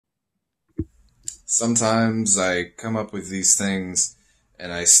sometimes I come up with these things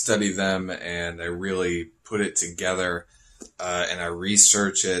and I study them and I really put it together and I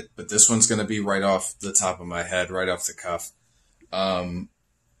research it. But this one's going to be right off the top of my head, right off the cuff. Um,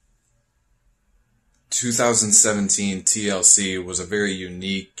 2017 TLC was a very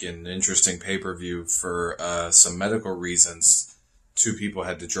unique and interesting pay-per-view for some medical reasons. Two people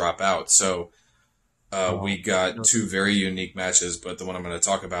had to drop out. So we got two very unique matches, but the one I'm going to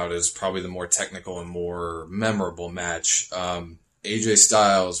talk about is probably the more technical and more memorable match. AJ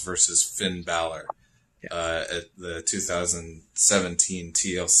Styles versus Finn Balor at the 2017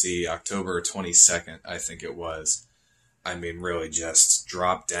 TLC, October 22nd, I think it was. I mean, really just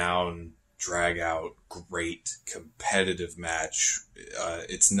drop down, drag out, great competitive match.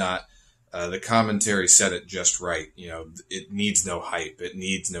 It's not. The commentary said it just right. You know, it needs no hype. It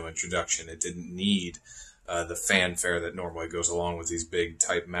needs no introduction. It didn't need the fanfare that normally goes along with these big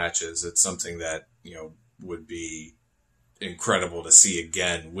type matches. It's something that, you know, would be incredible to see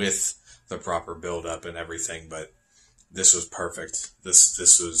again with the proper build up and everything. But this was perfect. This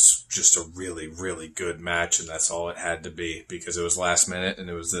was just a really, really good match, and that's all it had to be because it was last minute and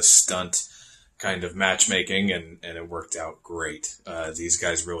it was this stunt kind of matchmaking, and it worked out great. These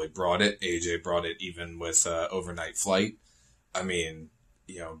guys really brought it. AJ brought it even with overnight flight. I mean,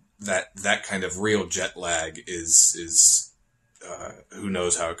 you know, that kind of real jet lag is who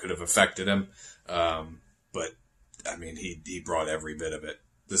knows how it could have affected him. But I mean, he brought every bit of it.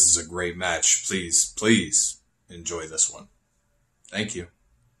 This is a great match. Please enjoy this one. Thank you.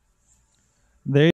 There